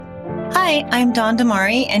Hi, I'm Dawn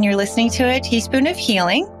Damari, and you're listening to A Teaspoon of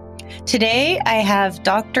Healing. Today, I have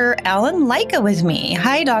Dr. Alan Lycka with me.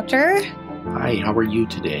 Hi, Doctor. Hi, how are you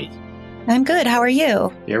today? I'm good. How are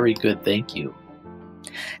you? Very good, thank you.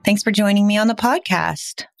 Thanks for joining me on the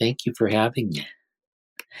podcast. Thank you for having me.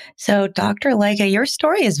 So, Dr. Lycka, your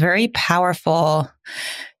story is very powerful.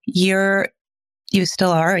 You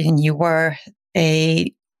still are, and you were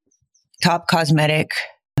a top cosmetic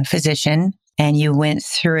physician, and you went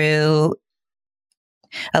through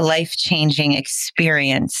a life-changing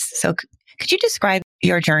experience. So could you describe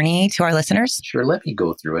your journey to our listeners? Sure, let me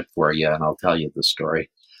go through it for you, and I'll tell you the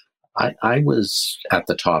story. I was at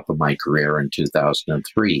the top of my career in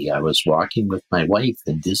 2003. I was walking with my wife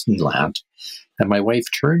in Disneyland, and my wife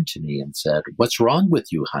turned to me and said, "What's wrong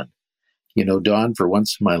with you, hon?" You know, Dawn, for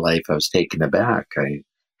once in my life, I was taken aback. I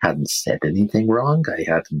hadn't said anything wrong. I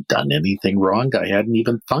hadn't done anything wrong. I hadn't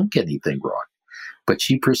even thunk anything wrong. But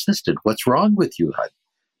she persisted, "What's wrong with you, hon?"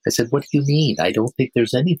 I said, "What do you mean? I don't think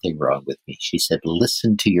there's anything wrong with me." She said,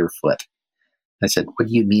 "Listen to your foot." I said, "What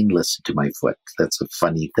do you mean, listen to my foot? That's a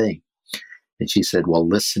funny thing." And she said, "Well,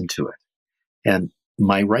 listen to it." And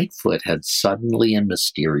my right foot had suddenly and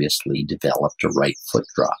mysteriously developed a right foot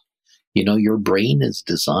drop. You know, your brain is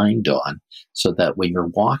designed on so that when you're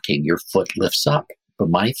walking, your foot lifts up. But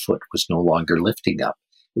my foot was no longer lifting up.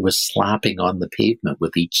 It was slapping on the pavement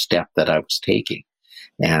with each step that I was taking.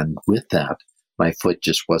 And with that, my foot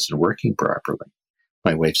just wasn't working properly.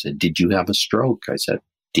 My wife said, "Did you have a stroke?" I said,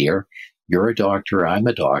 "Dear, you're a doctor, I'm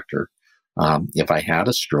a doctor. If I had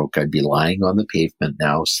a stroke, I'd be lying on the pavement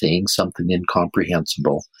now saying something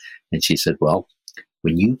incomprehensible." And she said, "Well,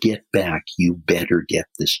 when you get back, you better get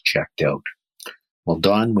this checked out." Well,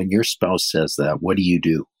 Dawn, when your spouse says that, what do you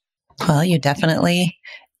do? Well, you definitely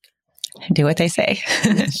do what they say.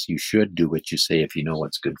 Yes, you should do what you say if you know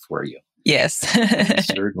what's good for you. Yes.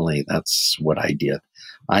 Certainly, that's what I did.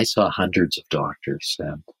 I saw hundreds of doctors,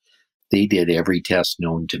 and they did every test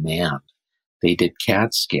known to man. They did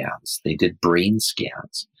CAT scans. They did brain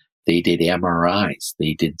scans. They did MRIs.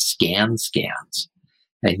 They did scans.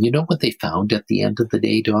 And you know what they found at the end of the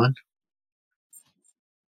day, Dawn?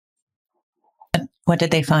 What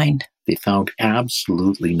did they find? They found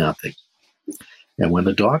absolutely nothing. And when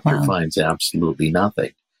a doctor finds absolutely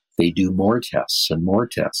nothing, they do more tests and more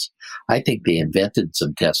tests. I think they invented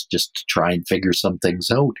some tests just to try and figure some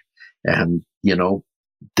things out. And, you know,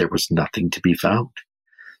 there was nothing to be found.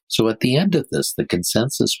 So at the end of this, the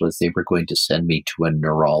consensus was they were going to send me to a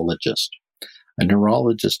neurologist. A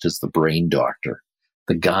neurologist is the brain doctor,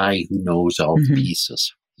 the guy who knows all the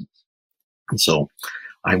pieces. And so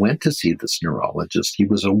I went to see this neurologist. He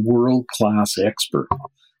was a world-class expert.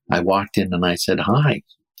 I walked in and I said, "Hi."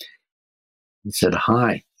 He said,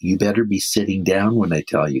 "Hi, you better be sitting down when I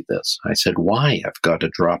tell you this." I said, "Why? I've got a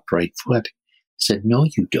dropped right foot." He said, "No,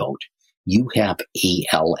 you don't. You have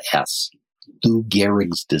ALS, Lou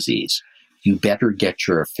Gehrig's disease. You better get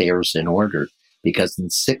your affairs in order because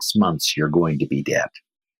in 6 months you're going to be dead."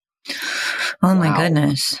 Oh, my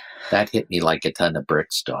goodness. That hit me like a ton of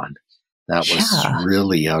bricks, Dawn. That was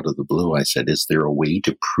really out of the blue. I said, "Is there a way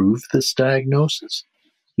to prove this diagnosis?"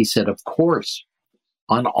 He said, "Of course,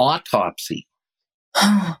 on autopsy."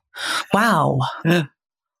 Wow.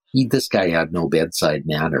 This guy had no bedside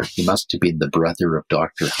manner. He must have been the brother of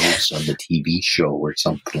Dr. House on the TV show or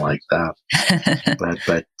something like that.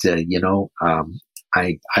 but you know,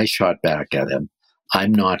 I shot back at him.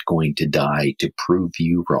 "I'm not going to die to prove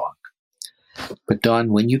you wrong." But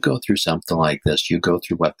Dawn, when you go through something like this, you go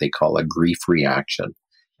through what they call a grief reaction.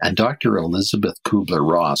 And Dr. Elizabeth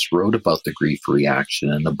Kubler-Ross wrote about the grief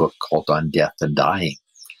reaction in a book called On Death and Dying.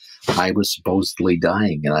 I was supposedly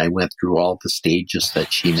dying, and I went through all the stages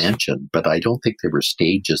that she mentioned, but I don't think they were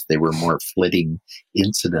stages. They were more flitting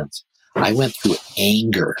incidents. I went through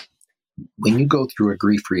anger. When you go through a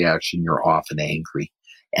grief reaction, you're often angry,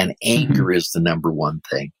 and anger is the number one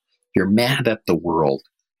thing. You're mad at the world.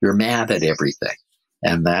 You're mad at everything,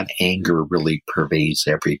 and that anger really pervades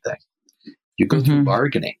everything. You go through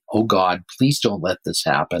bargaining. "Oh, God, please don't let this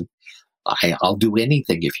happen. I'll do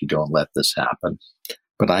anything if you don't let this happen."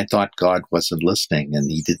 But I thought God wasn't listening,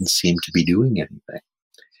 and he didn't seem to be doing anything.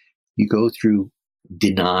 You go through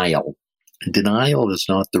denial. Denial is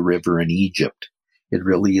not the river in Egypt. It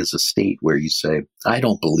really is a state where you say, "I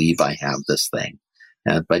don't believe I have this thing."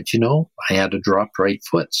 But, you know, I had a dropped right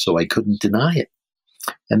foot, so I couldn't deny it.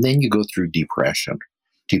 And then you go through depression.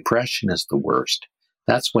 Depression is the worst.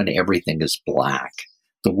 That's when everything is black.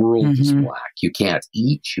 The world is black. You can't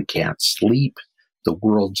eat. You can't sleep. The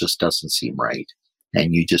world just doesn't seem right.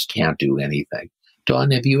 And you just can't do anything. Dawn,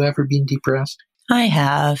 have you ever been depressed? I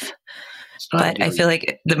have. But I feel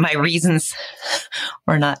like my reasons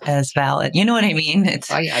were not as valid. You know what I mean?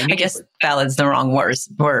 I guess valid's the wrong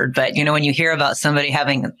word, but when you hear about somebody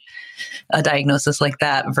having a diagnosis like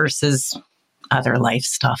that versus other life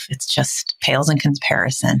stuff, it's just pales in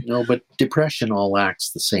comparison. No, but depression all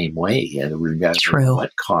acts the same way, and regardless of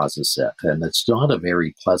what causes it. And it's not a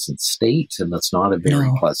very pleasant state, and it's not a very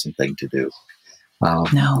pleasant thing to do.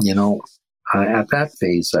 No. At that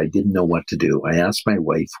phase, I didn't know what to do. I asked my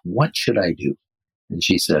wife, what should I do? And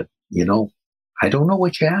she said, I don't know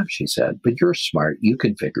what you have, she said, but you're smart. You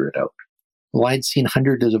can figure it out. Well, I'd seen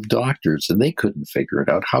hundreds of doctors, and they couldn't figure it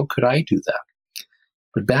out. How could I do that?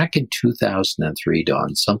 But back in 2003,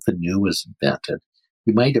 Dawn, something new was invented.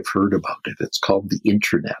 You might have heard about it. It's called the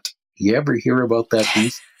internet. You ever hear about that,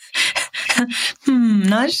 Lise?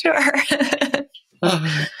 Not sure.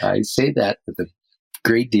 I say that with a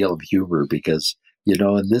great deal of humor because,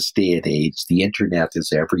 in this day and age, the internet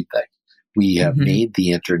is everything. We have made the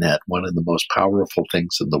internet one of the most powerful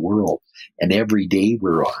things in the world, and every day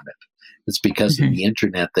we're on it. It's because of the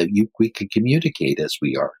internet that we can communicate as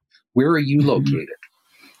we are. Where are you located?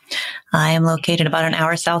 I am located about an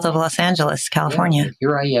hour south of Los Angeles, California. Yeah,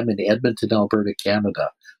 here I am in Edmonton, Alberta,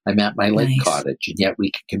 Canada. I'm at my lake cottage, and yet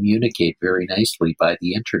we can communicate very nicely by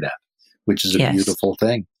the internet, which is a beautiful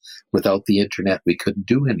thing. Without the internet, we couldn't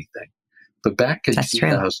do anything. But back in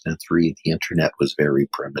 2003, the internet was very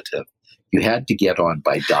primitive. You had to get on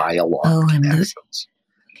by dial-up connections.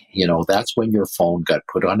 That's when your phone got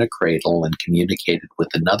put on a cradle and communicated with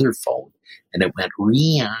another phone, and it went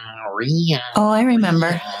ria, ria. Oh, I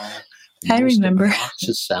remember. I remember.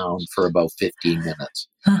 Obnoxious sound for about 15 minutes.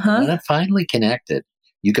 When it finally connected,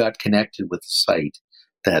 you got connected with a site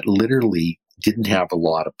that literally didn't have a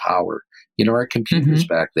lot of power. Our computers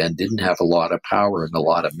back then didn't have a lot of power and a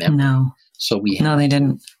lot of memory. No. So we they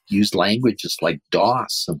didn't use languages like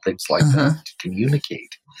DOS and things like that to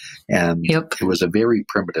communicate. And it was a very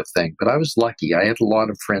primitive thing. But I was lucky. I had a lot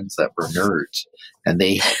of friends that were nerds, and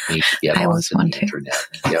they helped me to get onto the internet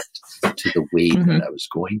and get to the way that I was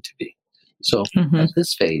going to be. So at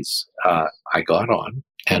this phase, I got on,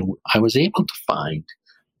 and I was able to find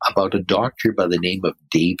about a doctor by the name of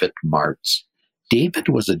David Martz. David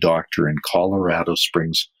was a doctor in Colorado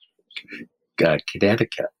Springs,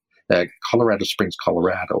 Connecticut, Colorado Springs,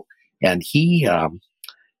 Colorado, and he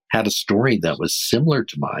had a story that was similar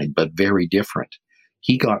to mine, but very different.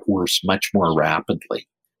 He got worse much more rapidly,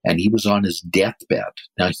 and he was on his deathbed.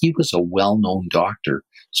 Now, he was a well-known doctor,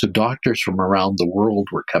 so doctors from around the world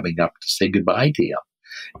were coming up to say goodbye to him.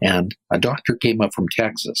 And a doctor came up from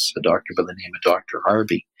Texas, a doctor by the name of Dr.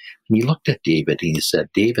 Harvey, and he looked at David and he said,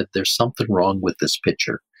 David, there's something wrong with this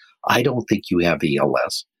picture. I don't think you have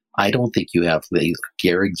ALS. I don't think you have Lou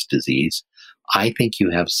Gehrig's disease. I think you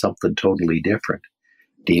have something totally different.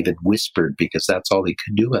 David whispered because that's all he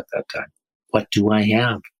could do at that time. What do I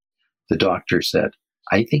have? The doctor said,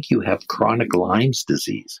 I think you have chronic Lyme's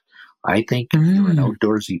disease. I think you're an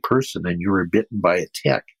outdoorsy person and you were bitten by a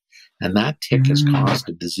tick. And that tick has caused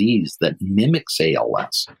a disease that mimics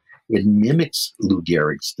ALS. It mimics Lou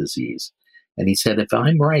Gehrig's disease. And he said, if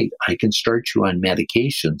I'm right, I can start you on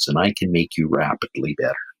medications and I can make you rapidly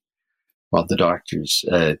better. Well, the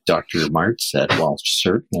Dr. Martz said, well,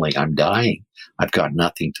 certainly I'm dying. I've got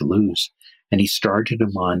nothing to lose. And he started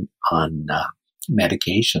him on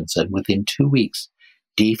medications. And within 2 weeks,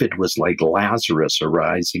 David was like Lazarus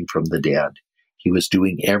arising from the dead. He was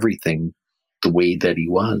doing everything the way that he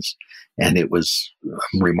was. And it was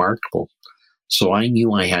remarkable. So I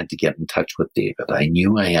knew I had to get in touch with David. I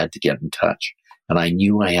knew I had to get in touch. And I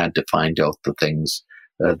knew I had to find out the things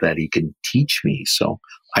that he can teach me. So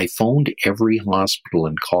I phoned every hospital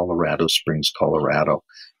in Colorado Springs, Colorado.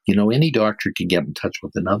 Any doctor can get in touch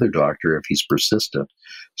with another doctor if he's persistent.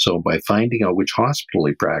 So by finding out which hospital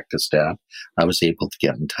he practiced at, I was able to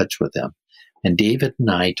get in touch with him. And David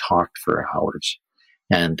and I talked for hours.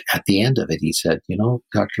 And at the end of it, he said,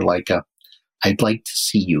 Dr. Lycka, I'd like to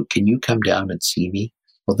see you. Can you come down and see me?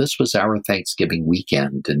 Well, this was our Thanksgiving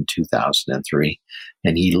weekend in 2003.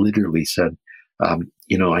 And he literally said, I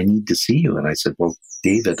need to see you. And I said, well,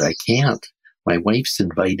 David, I can't. My wife's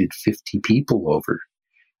invited 50 people over.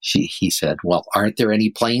 He said, well, aren't there any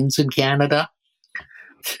planes in Canada?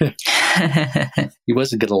 He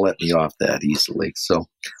wasn't going to let me off that easily. So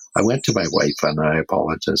I went to my wife and I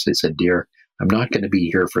apologized. I said, dear, I'm not going to be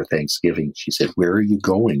here for Thanksgiving. She said, where are you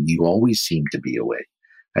going? You always seem to be away.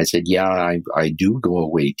 I said, yeah, I do go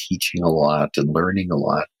away teaching a lot and learning a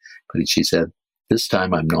lot. But she said, this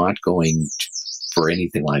time I'm not going for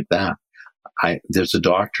anything like that. There's a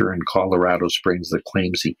doctor in Colorado Springs that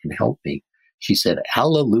claims he can help me. She said,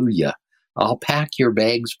 hallelujah, I'll pack your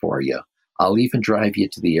bags for you. I'll even drive you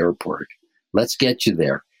to the airport. Let's get you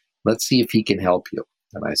there. Let's see if he can help you.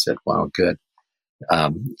 And I said, wow, good.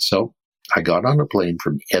 So I got on a plane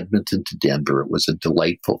from Edmonton to Denver. It was a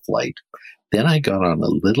delightful flight. Then I got on a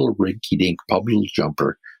little rinky-dink puddle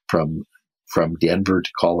jumper from Denver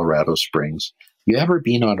to Colorado Springs. You ever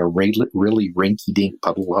been on a really rinky-dink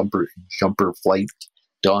puddle jumper flight,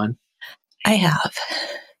 Dawn? I have.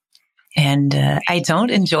 And I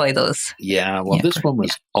don't enjoy those. Yeah, well, this one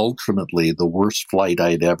was ultimately the worst flight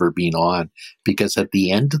I'd ever been on, because at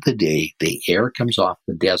the end of the day, the air comes off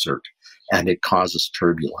the desert and it causes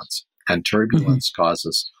turbulence. And turbulence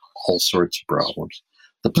causes all sorts of problems.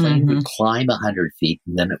 The plane would climb 100 feet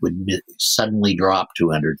and then it would suddenly drop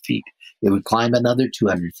 200 feet. It would climb another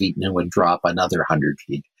 200 feet and it would drop another 100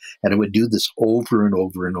 feet. And it would do this over and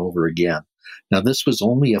over and over again. Now, this was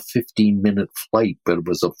only a 15-minute flight, but it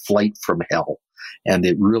was a flight from hell. And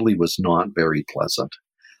it really was not very pleasant.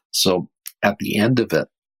 So at the end of it,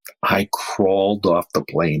 I crawled off the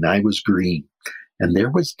plane. I was green. And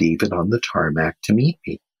there was David on the tarmac to meet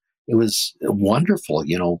me. It was wonderful.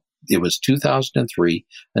 You know, it was 2003,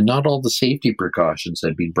 and not all the safety precautions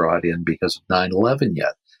had been brought in because of 9/11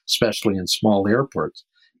 yet, especially in small airports.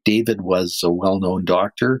 David was a well-known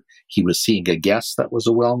doctor. He was seeing a guest that was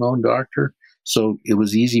a well-known doctor, so it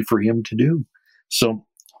was easy for him to do. So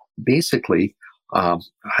basically, I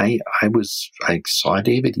saw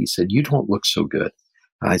David. He said, "You don't look so good."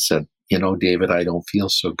 I said, "You know, David, I don't feel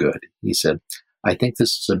so good." He said, "I think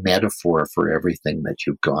this is a metaphor for everything that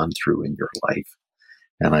you've gone through in your life."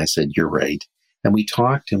 And I said, "You're right." And we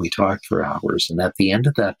talked for hours. And at the end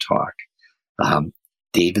of that talk,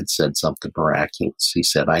 David said something miraculous. He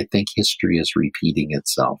said, "I think history is repeating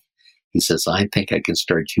itself." He says, "I think I can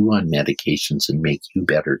start you on medications and make you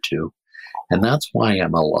better too." And that's why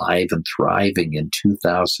I'm alive and thriving in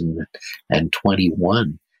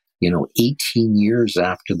 2021, 18 years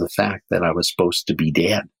after the fact that I was supposed to be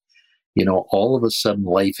dead. All of a sudden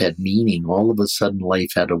life had meaning. All of a sudden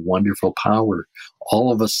life had a wonderful power.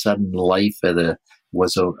 All of a sudden life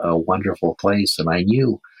was a wonderful place. And I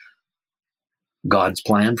knew God's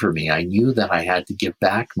plan for me. I knew that I had to give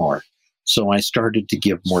back more. So I started to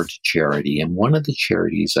give more to charity. And one of the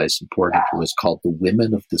charities I supported was called the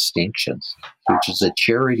Women of Distinction, which is a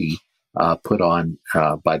charity put on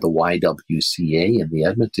by the YWCA in the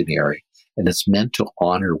Edmonton area. And it's meant to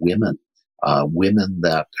honor women. Women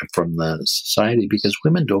that from the society, because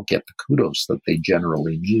women don't get the kudos that they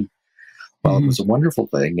generally need. Well, it was a wonderful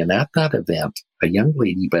thing. And at that event, a young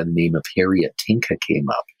lady by the name of Harriet Tinka came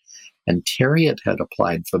up. And Harriet had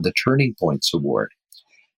applied for the Turning Points Award.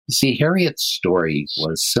 You see, Harriet's story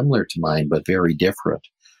was similar to mine, but very different.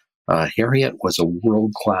 Harriet was a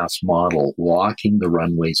world-class model walking the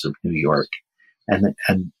runways of New York. And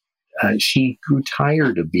she grew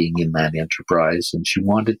tired of being in that enterprise, and she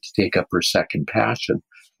wanted to take up her second passion,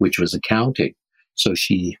 which was accounting. So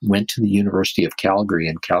she went to the University of Calgary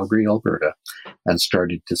in Calgary, Alberta, and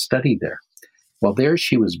started to study there. Well, there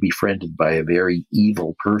she was befriended by a very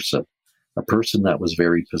evil person, a person that was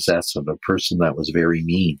very possessive, a person that was very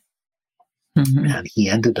mean. And he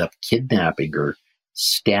ended up kidnapping her,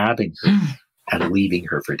 stabbing her, and leaving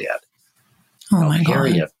her for dead. Oh, my God.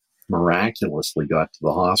 Harriet miraculously got to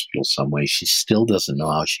the hospital some way. She still doesn't know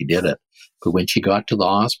how she did it. But when she got to the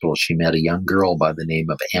hospital, she met a young girl by the name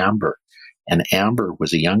of Amber. And Amber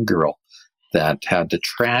was a young girl that had a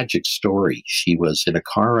tragic story. She was in a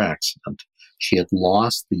car accident. She had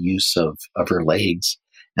lost the use of her legs,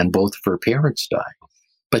 and both of her parents died.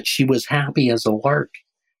 But she was happy as a lark.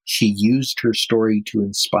 She used her story to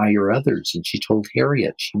inspire others, and she told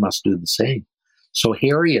Harriet she must do the same. So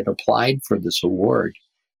Harriet applied for this award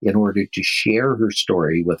in order to share her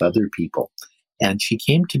story with other people. And she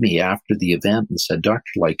came to me after the event and said,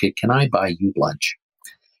 "Dr. Lycka, can I buy you lunch?"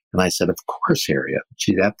 And I said, "Of course, Harriet."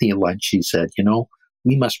 At the lunch, she said,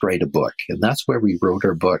 "We must write a book." And that's where we wrote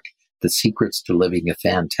our book, The Secrets to Living a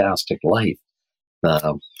Fantastic Life.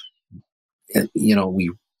 We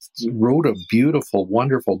wrote a beautiful,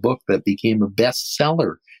 wonderful book that became a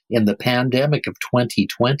bestseller in the pandemic of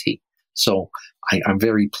 2020. So I'm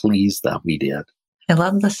very pleased that we did. I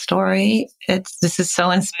love the story. This is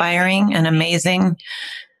so inspiring and amazing.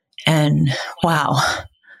 And wow,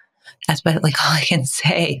 that's like all I can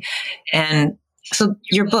say. And so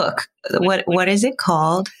your book, what is it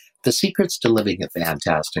called? The Secrets to Living a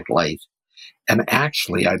Fantastic Life. And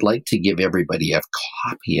actually, I'd like to give everybody a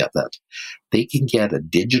copy of it. They can get a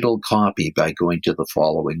digital copy by going to the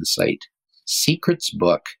following site,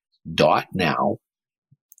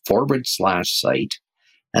 secretsbook.now/site.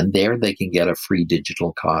 And there they can get a free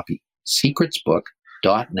digital copy,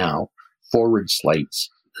 secretsbook.now/site.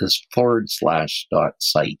 is /site,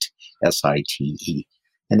 SITE.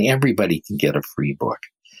 And everybody can get a free book.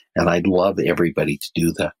 And I'd love everybody to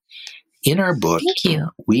do that. In our book, Thank you.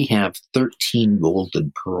 we have 13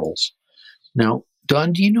 golden pearls. Now,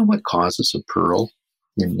 Dawn, do you know what causes a pearl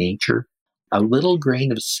in nature? A little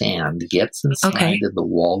grain of sand gets inside of the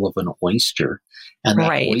wall of an oyster, and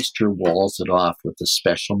that oyster walls it off with a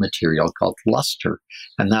special material called luster,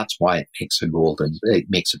 and that's why it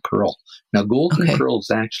makes a pearl. Now, golden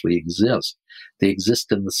pearls actually exist. They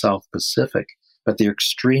exist in the South Pacific, but they're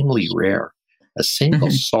extremely rare. A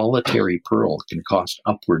single solitary pearl can cost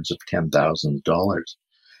upwards of $10,000.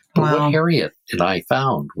 But what Harriet and I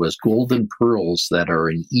found was golden pearls that are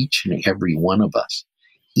in each and every one of us.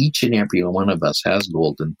 Each and every one of us has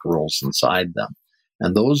golden pearls inside them.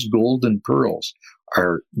 And those golden pearls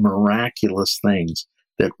are miraculous things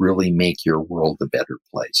that really make your world a better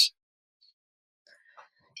place.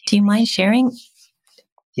 Do you mind sharing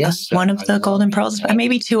one of the golden pearls?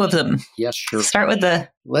 Maybe two of them. Yes, sure. Start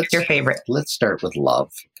with your favorite. Let's start with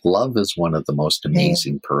love. Love is one of the most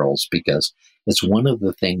amazing pearls because it's one of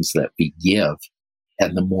the things that we give.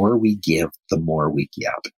 And the more we give, the more we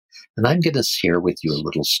get. And I'm going to share with you a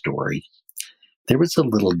little story. There was a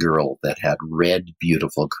little girl that had red,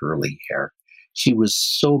 beautiful, curly hair. She was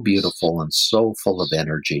so beautiful and so full of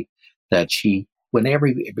energy that when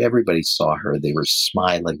everybody saw her, they were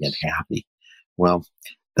smiling and happy. Well,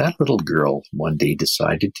 that little girl one day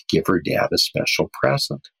decided to give her dad a special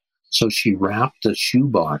present. So she wrapped a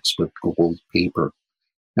shoebox with gold paper.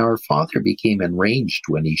 Now, her father became enraged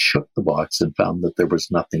when he shook the box and found that there was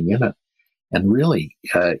nothing in it. And really,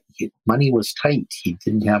 money was tight. He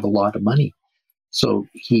didn't have a lot of money. So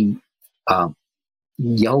he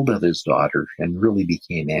yelled at his daughter and really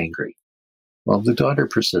became angry. Well, the daughter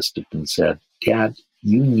persisted and said, "Dad,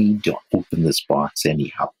 you need to open this box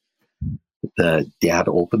anyhow." The dad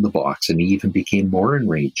opened the box, and he even became more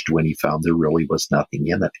enraged when he found there really was nothing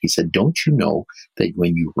in it. He said, "Don't you know that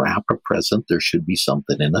when you wrap a present, there should be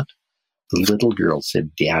something in it?" The little girl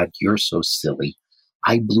said, "Dad, you're so silly.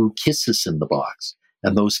 I blew kisses in the box,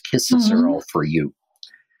 and those kisses are all for you."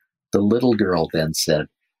 The little girl then said,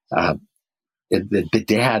 the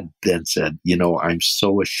dad then said, "I'm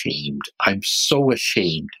so ashamed. I'm so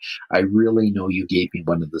ashamed. I really know you gave me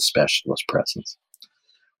one of the specialist presents."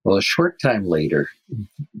 Well, a short time later,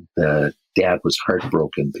 the dad was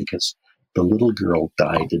heartbroken because the little girl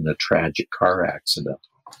died in a tragic car accident.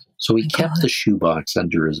 So he kept the shoebox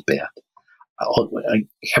under his bed.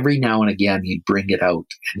 Every now and again, he'd bring it out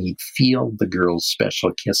and he'd feel the girl's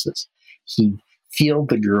special kisses. He'd feel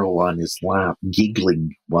the girl on his lap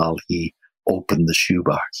giggling while he opened the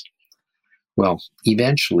shoebox. Well,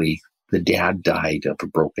 eventually, the dad died of a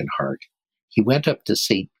broken heart. He went up to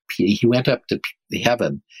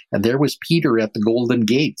heaven, and there was Peter at the golden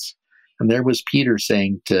gates. And there was Peter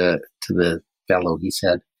saying to the fellow, he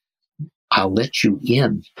said, "I'll let you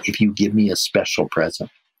in if you give me a special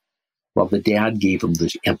present." Well, the dad gave him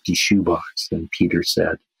the empty shoebox, and Peter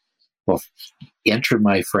said, "Well, enter,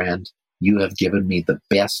 my friend. You have given me the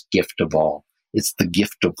best gift of all. It's the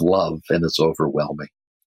gift of love, and it's overwhelming."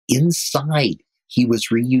 Inside, he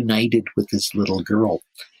was reunited with his little girl,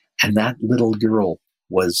 and that little girl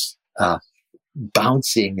was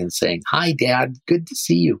bouncing and saying, "Hi, Dad. Good to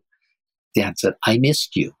see you." Dad said, "I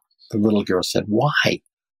missed you." The little girl said, "Why?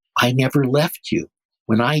 I never left you.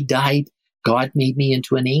 When I died, God made me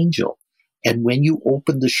into an angel. And when you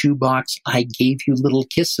opened the shoebox, I gave you little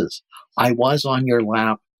kisses. I was on your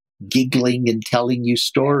lap, giggling and telling you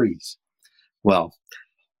stories." Well,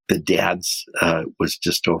 the dad was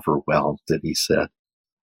just overwhelmed, and he said,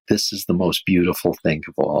 "This is the most beautiful thing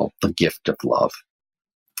of all, the gift of love."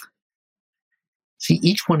 See,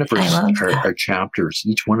 each one of our chapters,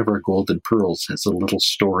 each one of our golden pearls has a little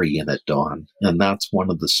story in it, Dawn. And that's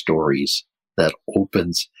one of the stories that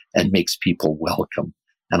opens and makes people welcome.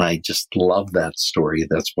 And I just love that story.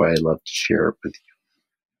 That's why I love to share it with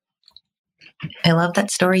you. I love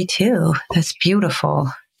that story too. That's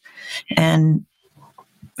beautiful. And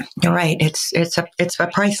you're right. It's a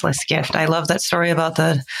priceless gift. I love that story about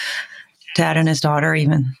the dad and his daughter,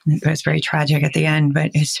 even. It was very tragic at the end,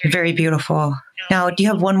 but it's very beautiful. Now, do you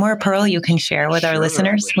have one more pearl you can share with our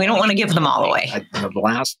listeners? We don't want to give them all away. The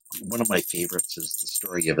last one of my favorites is the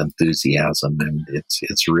story of enthusiasm, and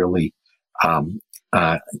it's really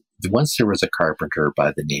once there was a carpenter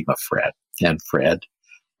by the name of Fred, and Fred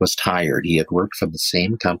was tired. He had worked for the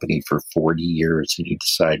same company for 40 years, and he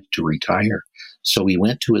decided to retire. So he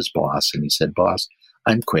went to his boss and he said, "Boss,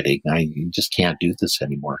 I'm quitting. I just can't do this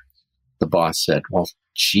anymore." The boss said, "Well,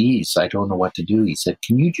 geez, I don't know what to do." He said,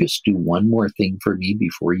 "Can you just do one more thing for me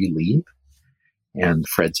before you leave?" And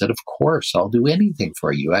Fred said, of course, I'll do anything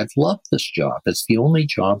for you. I've loved this job. It's the only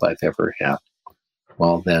job I've ever had.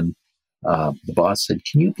 Well, then the boss said,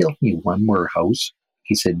 can you build me one more house?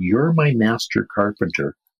 He said, you're my master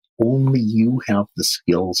carpenter. Only you have the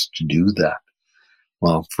skills to do that.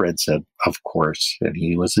 Well, Fred said, of course. And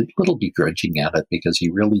he was a little begrudging at it because he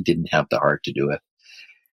really didn't have the heart to do it.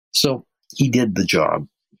 So he did the job,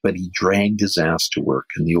 but he dragged his ass to work.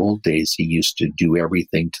 In the old days, he used to do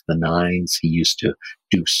everything to the nines. He used to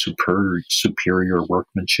do superior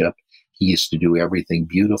workmanship. He used to do everything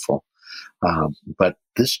beautiful. But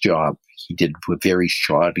this job, he did with very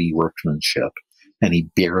shoddy workmanship, and he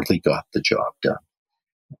barely got the job done.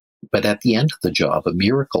 But at the end of the job, a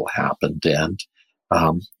miracle happened, and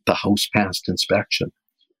the house passed inspection.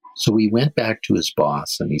 So he went back to his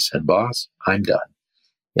boss, and he said, boss, I'm done.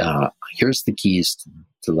 Here's the keys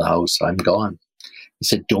to the house. I'm gone. He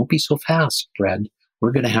said, don't be so fast, Fred.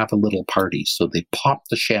 We're going to have a little party. So they popped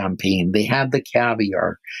the champagne. They had the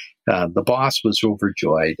caviar. The boss was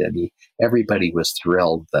overjoyed, and everybody was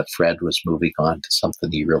thrilled that Fred was moving on to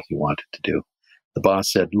something he really wanted to do. The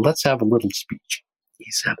boss said, let's have a little speech.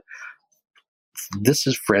 He said, this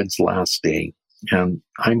is Fred's last day, and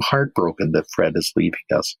I'm heartbroken that Fred is leaving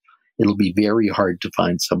us. It'll be very hard to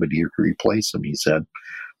find somebody to replace him, he said.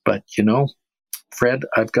 But, Fred,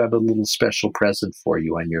 I've got a little special present for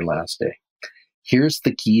you on your last day. Here's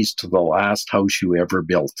the keys to the last house you ever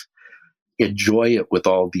built. Enjoy it with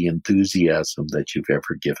all the enthusiasm that you've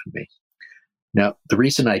ever given me. Now, the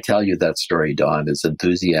reason I tell you that story, Don, is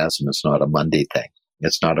enthusiasm is not a Monday thing.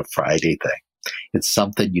 It's not a Friday thing. It's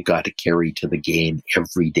something you got to carry to the game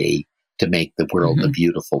every day to make the world a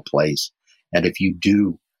beautiful place. And if you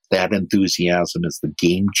do, that enthusiasm is the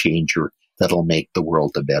game changer that'll make the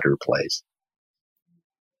world a better place.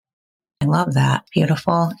 I love that.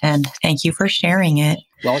 Beautiful. And thank you for sharing it.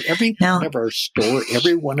 Well, every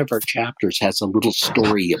one of our chapters has a little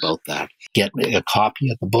story about that. Get a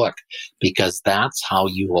copy of the book, because that's how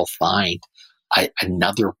you will find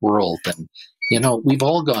another world. And, we've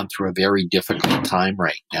all gone through a very difficult time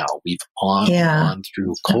right now. We've gone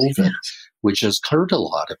through COVID, which has hurt a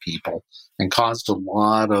lot of people and caused a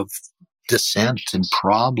lot of dissent and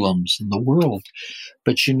problems in the world.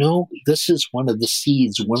 But this is one of the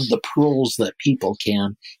seeds, one of the pearls that people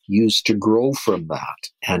can use to grow from that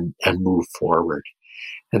and move forward.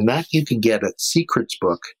 And that you can get at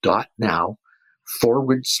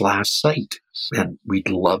secretsbook.now/site. And we'd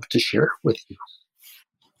love to share it with you.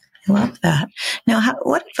 I love that. Now,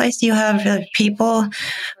 what advice do you have for people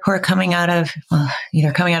who are coming out of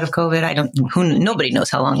either coming out of COVID? Nobody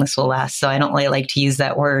knows how long this will last, so I don't really like to use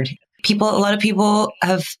that word. A lot of people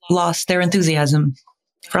have lost their enthusiasm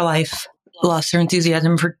for life, lost their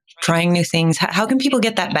enthusiasm for trying new things. How can people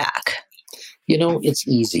get that back? It's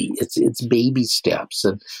easy. It's baby steps.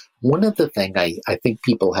 And one of the things I think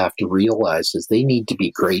people have to realize is they need to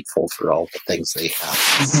be grateful for all the things they have.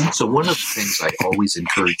 So one of the things I always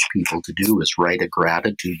encourage people to do is write a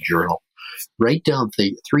gratitude journal. Write down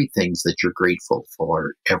 3 things that you're grateful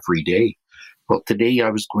for every day. Well, today I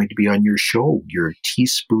was going to be on your show, your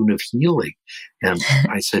teaspoon of healing. And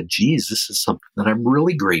I said, geez, this is something that I'm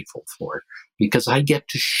really grateful for, because I get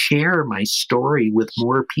to share my story with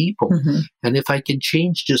more people. And if I can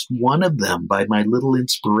change just one of them by my little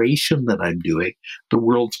inspiration that I'm doing, the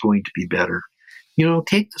world's going to be better.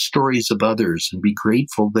 Take the stories of others and be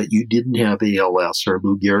grateful that you didn't have ALS or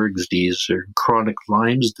Lou Gehrig's disease or chronic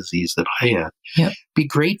Lyme's disease that I had. Yep. Be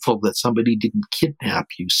grateful that somebody didn't kidnap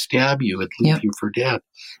you, stab you, and leave you for dead.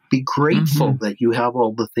 Be grateful that you have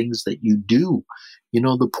all the things that you do.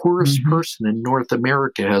 The poorest person in North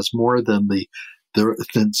America has more than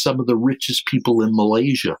than some of the richest people in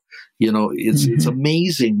Malaysia. It's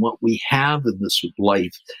amazing what we have in this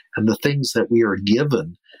life and the things that we are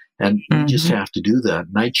given. And we just have to do that.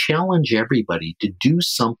 And I challenge everybody to do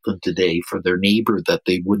something today for their neighbor that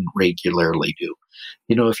they wouldn't regularly do.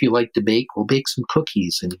 If you like to bake, well, bake some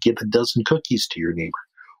cookies and give a dozen cookies to your neighbor.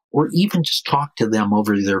 Or even just talk to them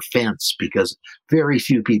over their fence, because very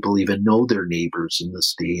few people even know their neighbors in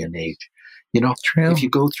this day and age. True. If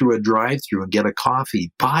you go through a drive-through and get a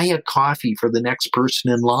coffee, buy a coffee for the next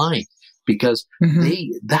person in line, because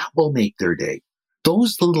that will make their day.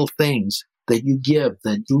 Those little things that you give,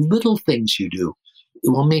 the little things you do, it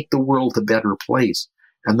will make the world a better place,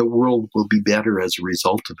 and the world will be better as a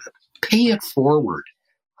result of it. Pay it forward.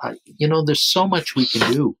 There's so much we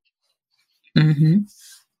can do.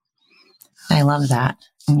 I love that.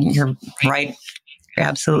 You're right. You're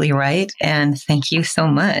absolutely right. And thank you so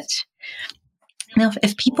much. Now,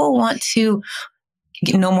 if people want to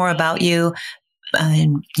know more about you,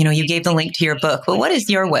 And, you gave the link to your book, but what is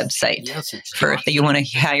your website? Yes, it's for if you want to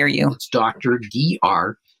hire you? It's Dr.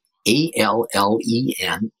 Drallen,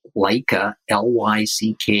 Lycka,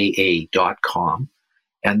 Lycka.com.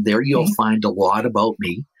 And there you'll find a lot about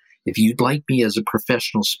me. If you'd like me as a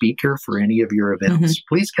professional speaker for any of your events,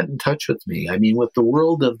 please get in touch with me. I mean, with the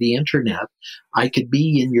world of the internet, I could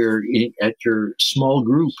be at your small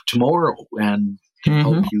group tomorrow and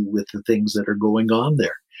help you with the things that are going on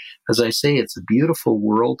there. As I say, it's a beautiful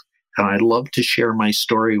world, and I love to share my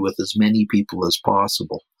story with as many people as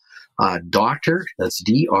possible. Doctor, that's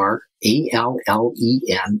Drallen,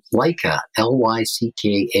 Lycka,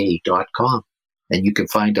 Lycka.com. And you can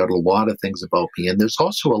find out a lot of things about me. And there's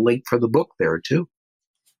also a link for the book there, too.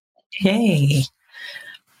 Yay.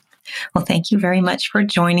 Well, thank you very much for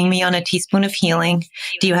joining me on A Teaspoon of Healing.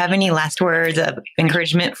 Do you have any last words of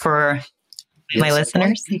encouragement for my listeners? I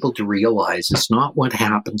want people to realize it's not what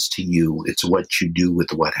happens to you, it's what you do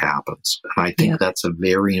with what happens. And I think that's a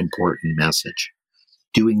very important message.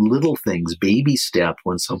 Doing little things, baby step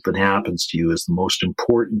when something happens to you is the most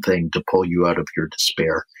important thing to pull you out of your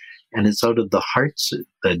despair. And it's out of the hearts,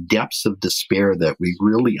 the depths of despair that we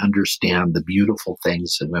really understand the beautiful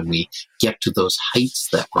things and when we get to those heights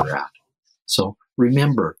that we're at. So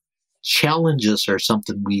remember, challenges are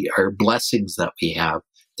are blessings that we have.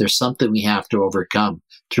 There's something we have to overcome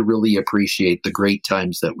to really appreciate the great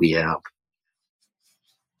times that we have.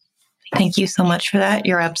 Thank you so much for that.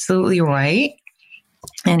 You're absolutely right.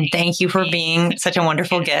 And thank you for being such a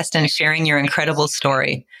wonderful guest and sharing your incredible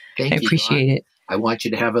story. Thank you. I appreciate it. I want you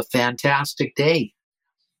to have a fantastic day.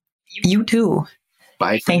 You too.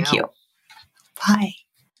 Bye for Thank you. Bye.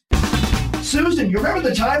 Susan, you remember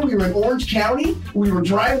the time we were in Orange County? We were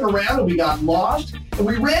driving around and we got lost, and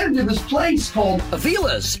we ran into this place called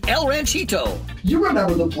Avila's El Ranchito. You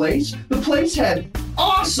remember the place? The place had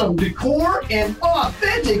awesome decor and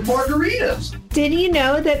authentic margaritas. Did you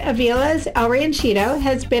know that Avila's El Ranchito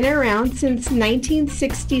has been around since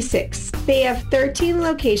 1966? They have 13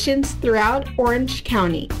 locations throughout Orange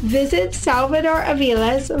County. Visit Salvador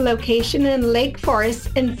Avila's location in Lake Forest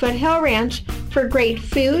and Foothill Ranch for great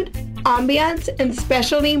food, ambiance, and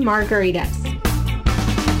specialty margaritas.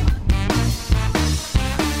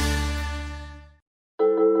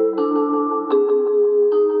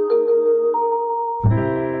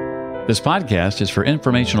 This podcast is for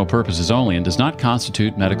informational purposes only and does not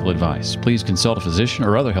constitute medical advice. Please consult a physician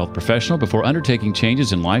or other health professional before undertaking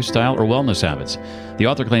changes in lifestyle or wellness habits. The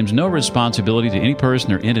author claims no responsibility to any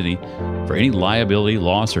person or entity for any liability,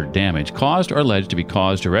 loss, or damage caused or alleged to be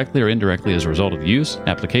caused directly or indirectly as a result of the use,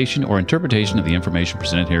 application, or interpretation of the information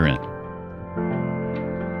presented herein.